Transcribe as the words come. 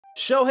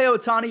Shohei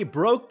Ohtani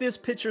broke this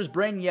pitcher's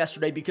brain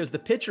yesterday because the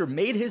pitcher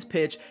made his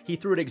pitch. He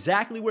threw it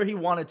exactly where he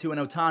wanted to, and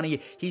Ohtani,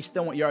 he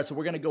still went yard, so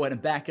we're going to go ahead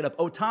and back it up.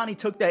 Ohtani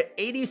took that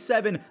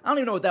 87, I don't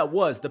even know what that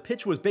was. The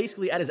pitch was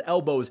basically at his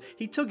elbows.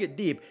 He took it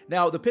deep.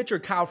 Now, the pitcher,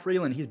 Kyle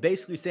Freeland, he's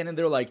basically standing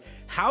there like,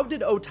 how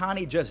did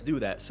Ohtani just do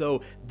that?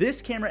 So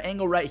this camera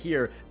angle right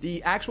here,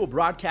 the actual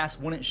broadcast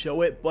wouldn't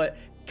show it, but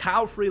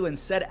Kyle Freeland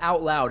said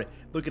out loud,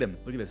 look at him,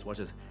 look at this, watch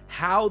this.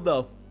 How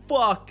the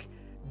fuck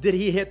did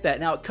he hit that?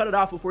 Now, it cut it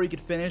off before he could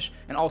finish.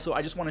 And also,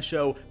 I just want to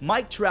show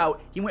Mike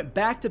Trout. He went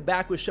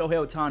back-to-back with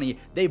Shohei Ohtani.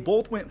 They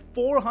both went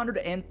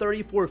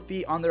 434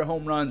 feet on their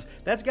home runs.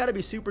 That's got to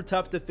be super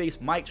tough to face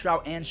Mike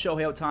Trout and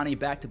Shohei Ohtani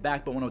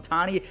back-to-back. But when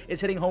Ohtani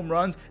is hitting home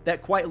runs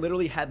that quite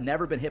literally had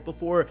never been hit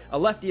before, a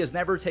lefty has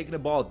never taken a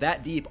ball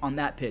that deep on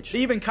that pitch.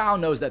 Even Kyle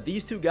knows that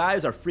these two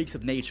guys are freaks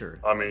of nature.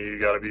 I mean, you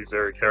got to be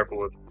very careful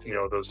with,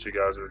 those two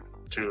guys are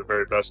two of the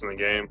very best in the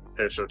game.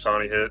 Pitch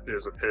Ohtani hit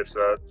is a pitch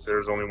that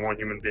there's only one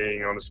human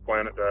being on this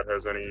planet that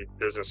has any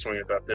business swinging at that pitch.